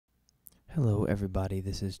Hello everybody,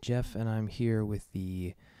 this is Jeff and I'm here with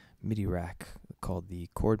the MIDI rack called the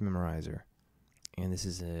Chord Memorizer, and this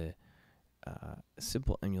is a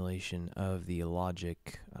simple emulation of the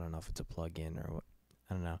Logic. I don't know if it's a plug-in or what,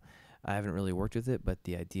 I don't know. I haven't really worked with it, but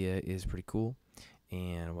the idea is pretty cool,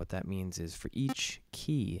 and what that means is for each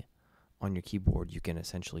key on your keyboard you can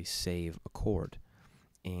essentially save a chord,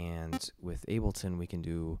 and with Ableton we can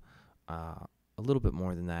do a little bit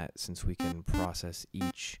more than that, since we can process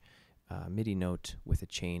each MIDI note with a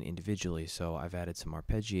chain individually. So I've added some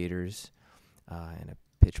arpeggiators and a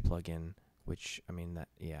pitch plugin, which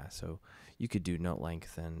so you could do note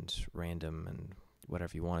length and random and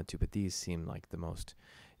whatever you wanted to, but these seem like the most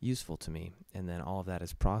useful to me. And then all of that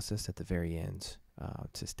is processed at the very end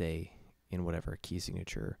to stay in whatever key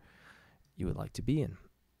signature you would like to be in.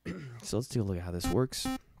 So let's take a look at how this works.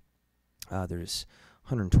 There's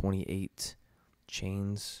 128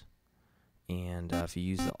 chains, and if you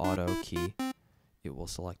use the auto key, it will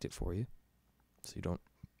select it for you, so you don't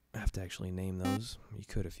have to actually name those. You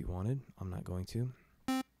could if you wanted. I'm not going to.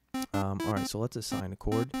 Alright, so let's assign a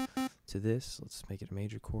chord to this. Let's make it a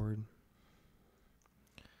major chord.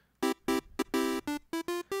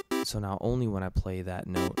 So now only when I play that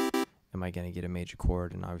note am I going to get a major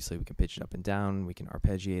chord, and obviously we can pitch it up and down, we can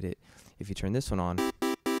arpeggiate it. If you turn this one on,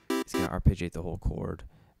 it's going to arpeggiate the whole chord,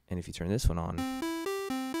 and if you turn this one on,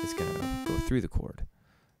 it's going to go through the chord.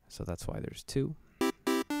 So that's why there's two.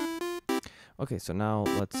 Okay, so now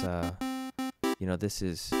let's, this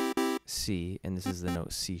is C, and this is the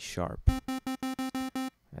note C sharp.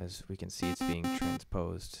 As we can see, it's being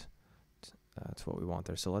transposed. That's what we want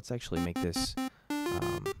there. So let's actually make this,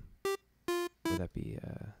 would that be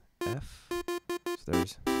F? So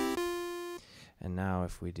there's, and now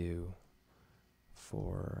if we do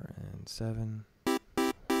 4 and 7,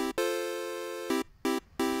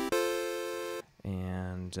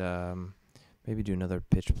 and maybe do another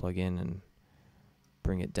pitch plug-in and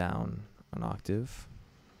bring it down an octave.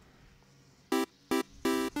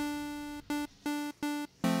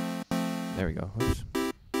 There we go. Oops.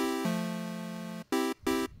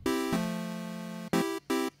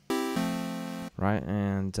 Right,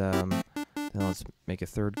 and then let's make a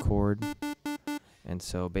third chord. And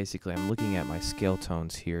so basically I'm looking at my scale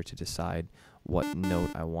tones here to decide what note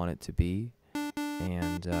I want it to be,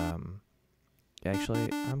 and actually,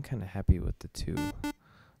 I'm kind of happy with the 2,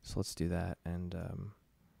 so let's do that, and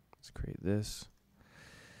let's create this,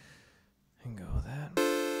 and go with that.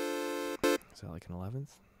 Is that like an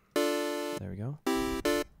 11th? There we go.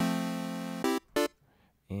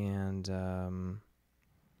 And,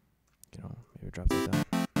 maybe drop that down.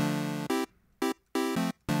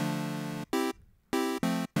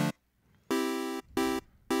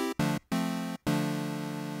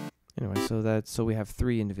 Anyway, so we have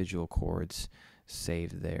 3 individual chords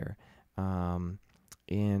saved there, and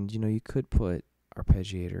you could put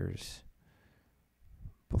arpeggiators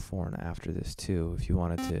before and after this too if you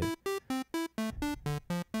wanted to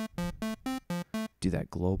do that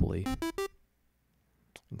globally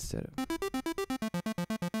instead of.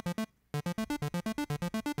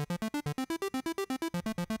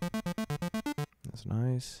 That's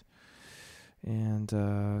nice. And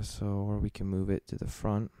or we can move it to the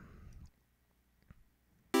front.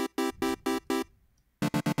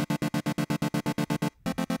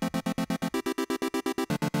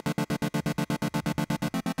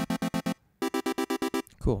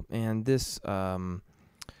 Cool. And this, having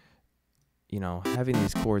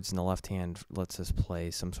these chords in the left hand lets us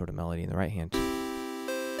play some sort of melody in the right hand.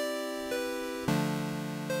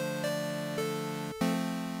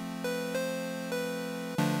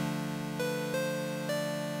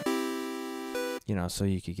 So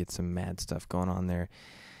you could get some mad stuff going on there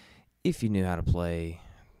if you knew how to play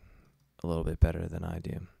a little bit better than I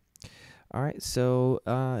do. Alright, so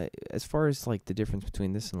as far as like the difference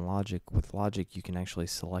between this and Logic, with Logic you can actually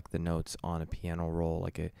select the notes on a piano roll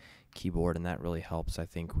like a keyboard, and that really helps, I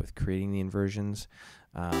think, with creating the inversions.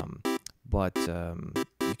 But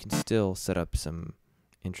you can still set up some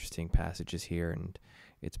interesting passages here, and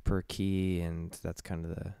it's per key, and that's kind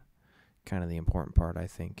of the important part, I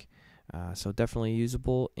think. So definitely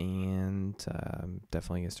usable, and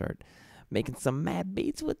definitely gonna start making some mad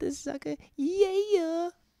beats with this sucker. Yeah.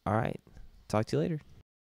 All right. Talk to you later.